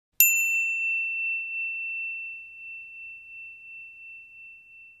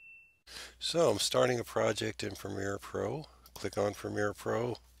So I'm starting a project in Premiere Pro. Click on Premiere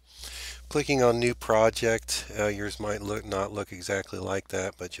Pro. Clicking on New Project. Yours might not look exactly like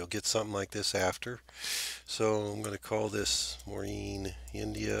that, but you'll get something like this after. So I'm going to call this Maureen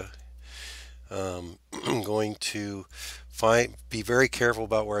India. I'm going to be very careful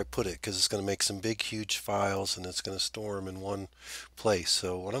about where I put it because it's going to make some big huge files and it's going to store them in one place.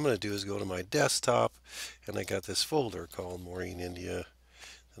 So what I'm going to do is go to my desktop, and I got this folder called Maureen India,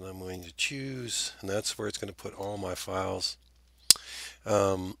 and I'm going to choose, and that's where it's going to put all my files.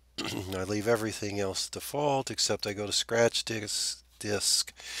 I leave everything else default except I go to scratch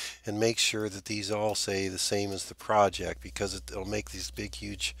disk and make sure that these all say the same as the project, because it'll make these big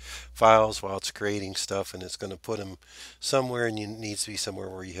huge files while it's creating stuff, and it's going to put them somewhere, and it needs to be somewhere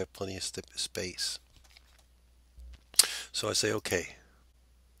where you have plenty of space. So I say OK.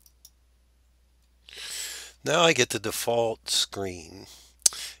 Now I get the default screen.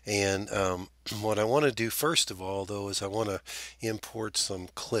 And what I want to do first of all, though, is I want to import some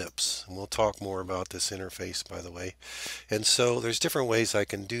clips. And we'll talk more about this interface, by the way. And so there's different ways I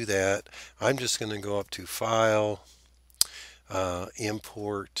can do that. I'm just going to go up to File,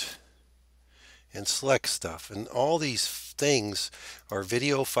 Import, and select stuff. And all these things are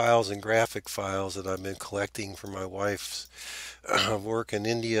video files and graphic files that I've been collecting for my wife's work in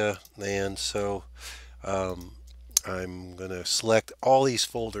India. And so I'm going to select all these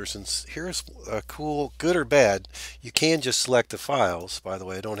folders, and here's a cool, good or bad. You can just select the files, by the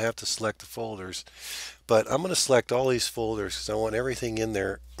way. I don't have to select the folders, but I'm going to select all these folders because I want everything in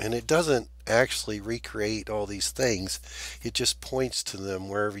there, and it doesn't actually recreate all these things. It just points to them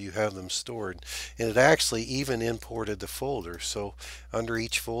wherever you have them stored, and it actually even imported the folders. So under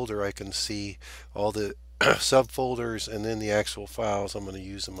each folder I can see all the subfolders and then the actual files I'm going to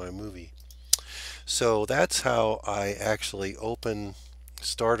use in my movie. So that's how I actually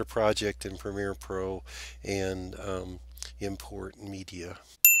start a project in Premiere Pro and import media.